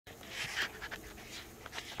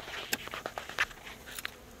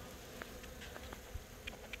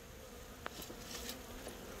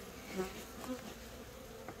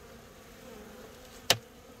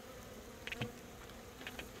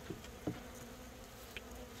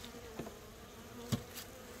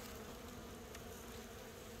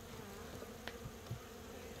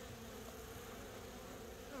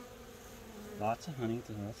lots of honey,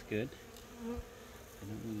 so that's good. They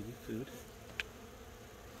don't need any food.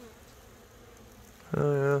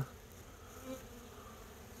 Oh yeah.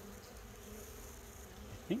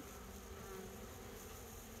 I think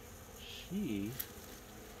she.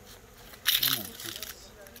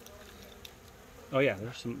 Oh yeah,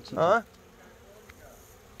 there's some. Huh?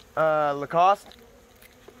 Lacoste.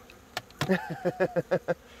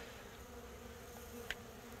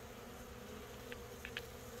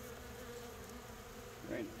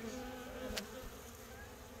 Very nice.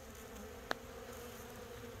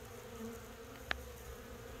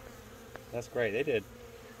 That's great. They did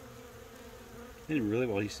really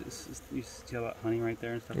well. You see all that honey right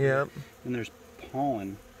there and stuff. Yep. Like and there's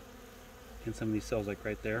pollen in some of these cells, like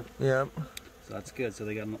right there. Yep. So that's good. So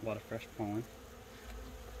they got a lot of fresh pollen.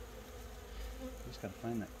 Just gotta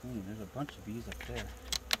find that queen. There's a bunch of bees up there.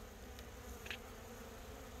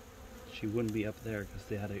 She wouldn't be up there because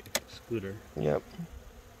they had to exclude her. Yep.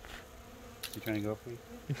 You trying to go for you?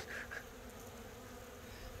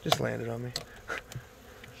 Just landed on me.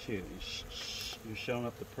 Shoot, you're showing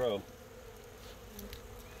up the pro.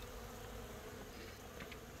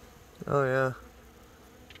 Oh yeah.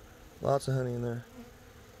 Lots of honey in there.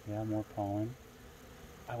 Yeah, more pollen.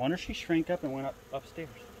 I wonder if she shrank up and went upstairs.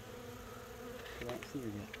 I don't see her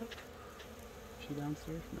yet. Is she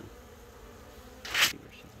downstairs? No. Let's see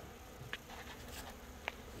where she's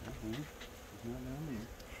at. She's not down there.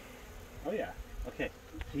 Oh yeah. Okay.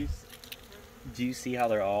 Do you see how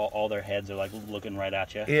they're all their heads are like looking right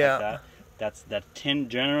at you? Yeah. Like that? That's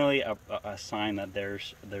generally a sign that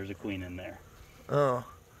there's a queen in there. Oh.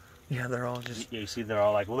 Yeah, they're all just. You see, they're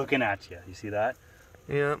all like looking at you. You see that?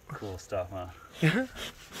 Yep. Cool stuff, huh?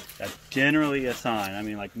 That's generally a sign. I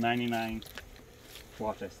mean, like 99.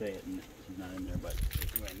 Watch I say it, and she's not in there, but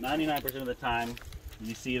 99% of the time,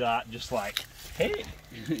 you see that just like, hey,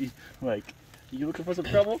 like, you looking for some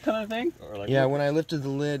trouble kind of thing? Or like, Yeah, when I lifted the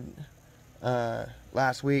lid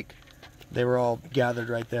last week, they were all gathered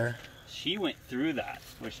right there. She went through that,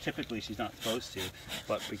 which typically she's not supposed to,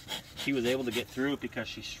 but she was able to get through it because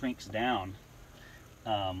she shrinks down.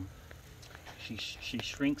 She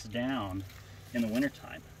shrinks down in the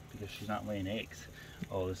wintertime because she's not laying eggs.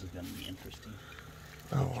 Oh, this is going to be interesting.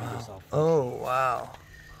 Oh wow! Oh wow!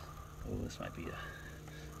 Oh, this might be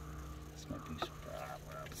some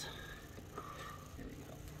problems. Here we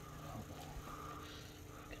go.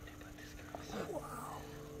 What can I do about this, girls? Wow!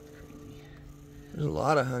 It's crazy. There's a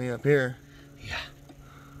lot of honey up here. Yeah.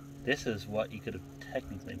 This is what you could have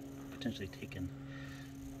technically, potentially taken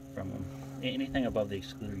from them. Anything above the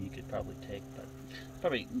excluder you could probably take, but it's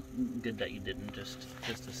probably good that you didn't, just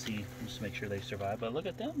to see, just to make sure they survive. But look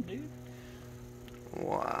at them, dude.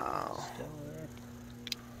 Wow. Still there.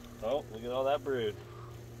 Oh, look at all that brood.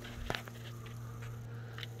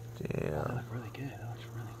 Yeah. That looks really good. That looks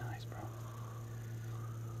really nice, bro.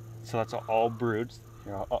 So that's all broods.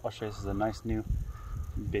 Here, I'll show you. This is a nice new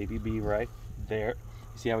baby bee right there.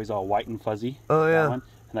 You see how he's all white and fuzzy? Oh yeah. That one?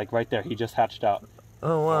 And like right there, he just hatched out.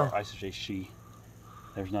 Oh wow. Or I should say she.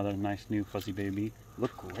 There's another nice new fuzzy baby.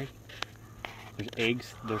 Look great. There's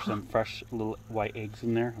eggs. There's some fresh little white eggs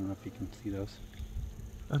in there. I don't know if you can see those.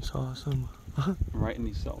 That's awesome. Right in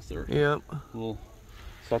these cells there. Yep. Little.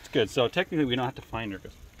 So that's good. So technically we don't have to find her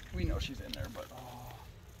because we know she's in there, but oh.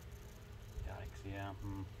 Yikes, yeah.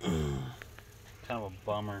 Kind of a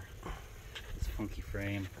bummer. This funky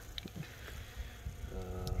frame.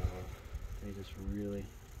 They just really.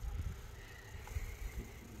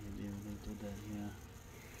 They did that, yeah.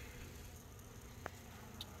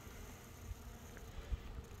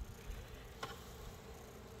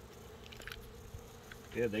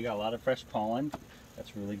 Good, they got a lot of fresh pollen.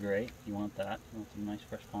 That's really great. You want that. You want some nice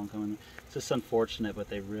fresh pollen coming in. It's just unfortunate,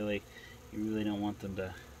 but you really don't want them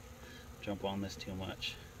to jump on this too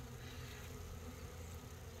much.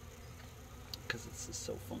 Because it's just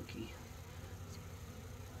so funky.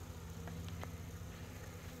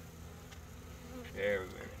 Very,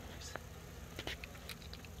 very nice.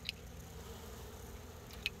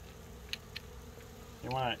 You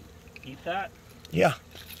want to eat that? Yeah.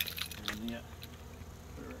 Yeah.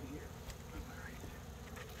 Put it right here. Put it right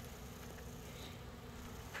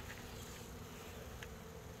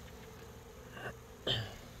there.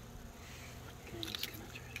 Okay, I'm just gonna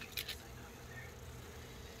try to get this thing over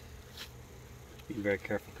there. Be very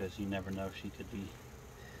careful because you never know, she could be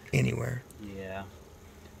Anywhere. Yeah.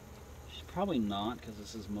 She's probably not because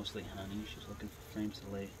this is mostly honey. She's looking for frames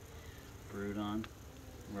to lay brood on.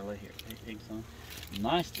 Or lay eggs on.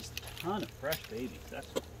 Nice, just a ton of fresh babies. That's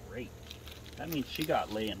great. That means she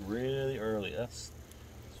got laying really early. That's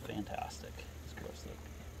fantastic. This girl's like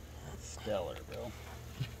stellar, bro.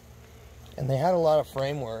 And they had a lot of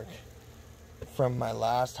framework from my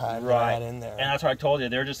last hive that I had in there. And that's what I told you.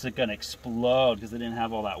 They're just going to explode because they didn't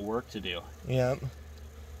have all that work to do. Yep.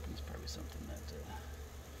 It's probably something that...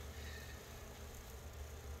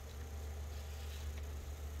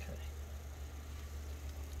 Okay.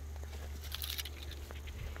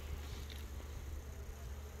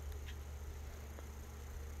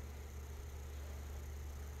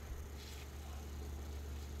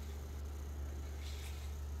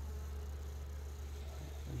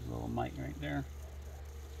 There's a little mite right there.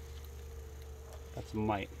 That's a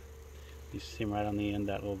mite. You see him right on the end,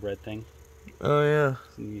 that little red thing? Oh, yeah.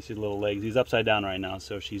 And you see the little legs. He's upside down right now,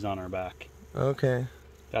 so she's on her back. Okay.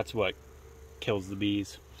 That's what kills the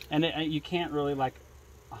bees. And you can't really like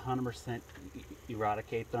 100%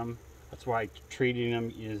 eradicate them. That's why treating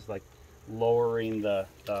them is like lowering the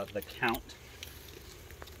count.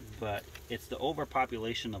 But it's the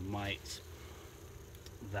overpopulation of mites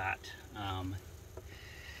that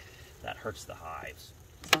that hurts the hives.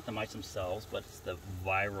 It's not the mites themselves, but it's the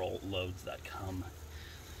viral loads that come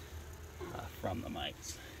from the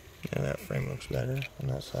mites. Yeah, that frame looks better on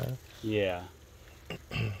that side. Yeah.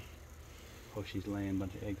 Oh, she's laying a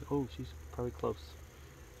bunch of eggs. Oh, she's probably close.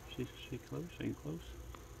 She close? She ain't close?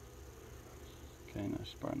 Okay, now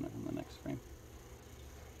she's probably in the next frame.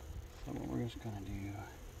 So what we're just gonna do...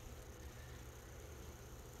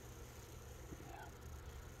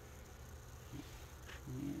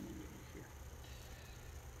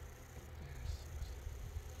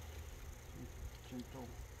 Gentle.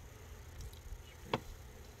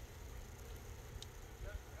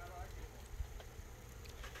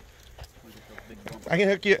 I can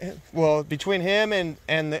hook you, well, between him and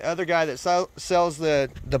the other guy that sells the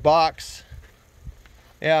box.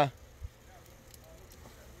 Yeah.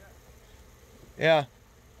 Yeah.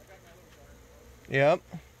 Yep.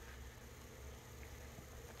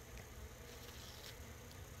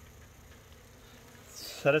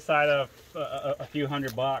 Set aside a few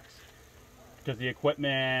 $100 because the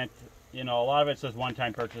equipment, you know, a lot of it says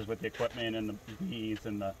one-time purchase with the equipment and the bees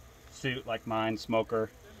and the suit like mine,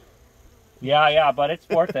 smoker. Yeah, but it's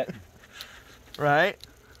worth it. Right?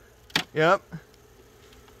 Yep.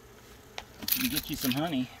 You can get you some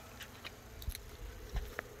honey.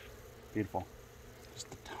 Beautiful. Just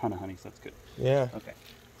a ton of honey, so that's good. Yeah. Okay.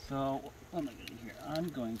 So what am I doing here? I'm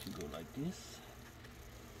going to go like this.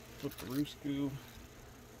 Flip the roof screw.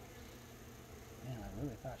 Man, I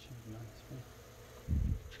really thought she would be on this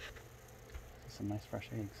frame. Some nice fresh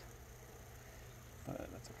eggs. But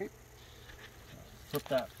that's okay. Flip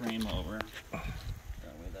that frame over. That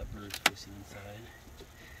way that bird's facing inside.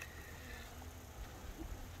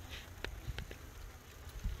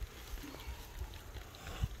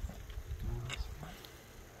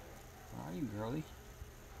 How are you, girlie?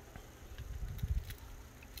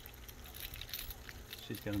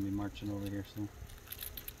 She's gonna be marching over here soon.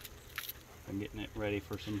 I'm getting it ready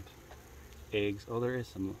for some eggs. Oh, there is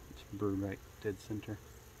some brood right dead center.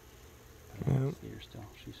 I don't see her still.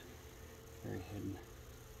 She's very hidden.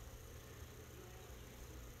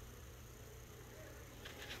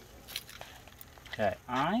 Okay,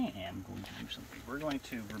 I am going to do something. We're going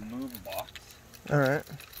to remove a box. All right.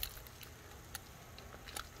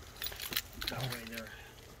 That way they're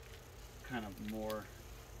kind of more,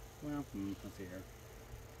 well, let's see here.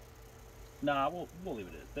 Nah, we'll leave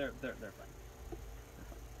it as. They're fine. They're fine.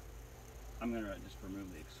 I'm gonna just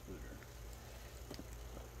remove the excluder.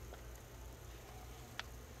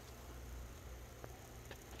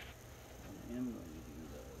 I am going to do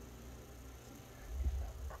the.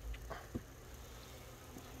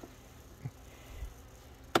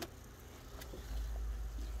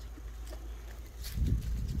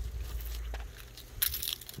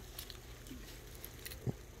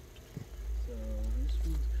 So this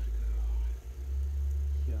one's gotta go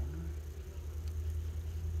here.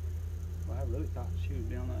 Well, I really thought she would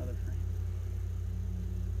be on the other frame.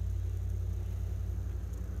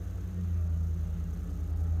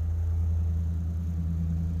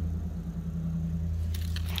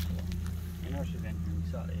 You know she's in here.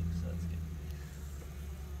 We saw eggs, so that's good.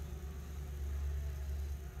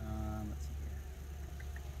 Let's see here.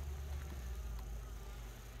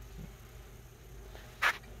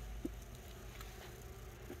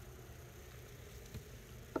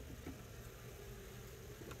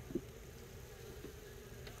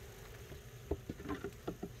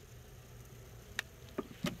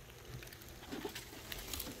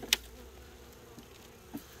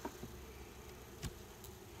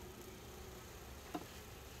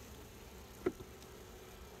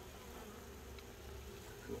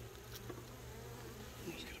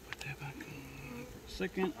 I'm just gonna put that back on for a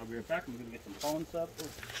second. I'll be right back. I'm gonna get some pollen stuff.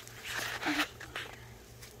 Oh. Well,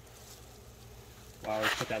 I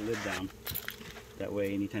always put that lid down. That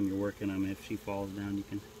way, anytime you're working them, if she falls down, you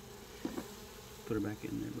can put her back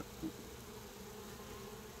in there. But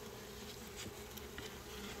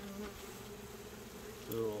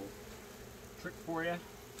little trick for you.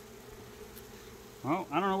 Well,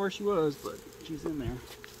 I don't know where she was, but she's in there.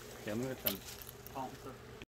 Okay, I'm gonna get some salt and stuff.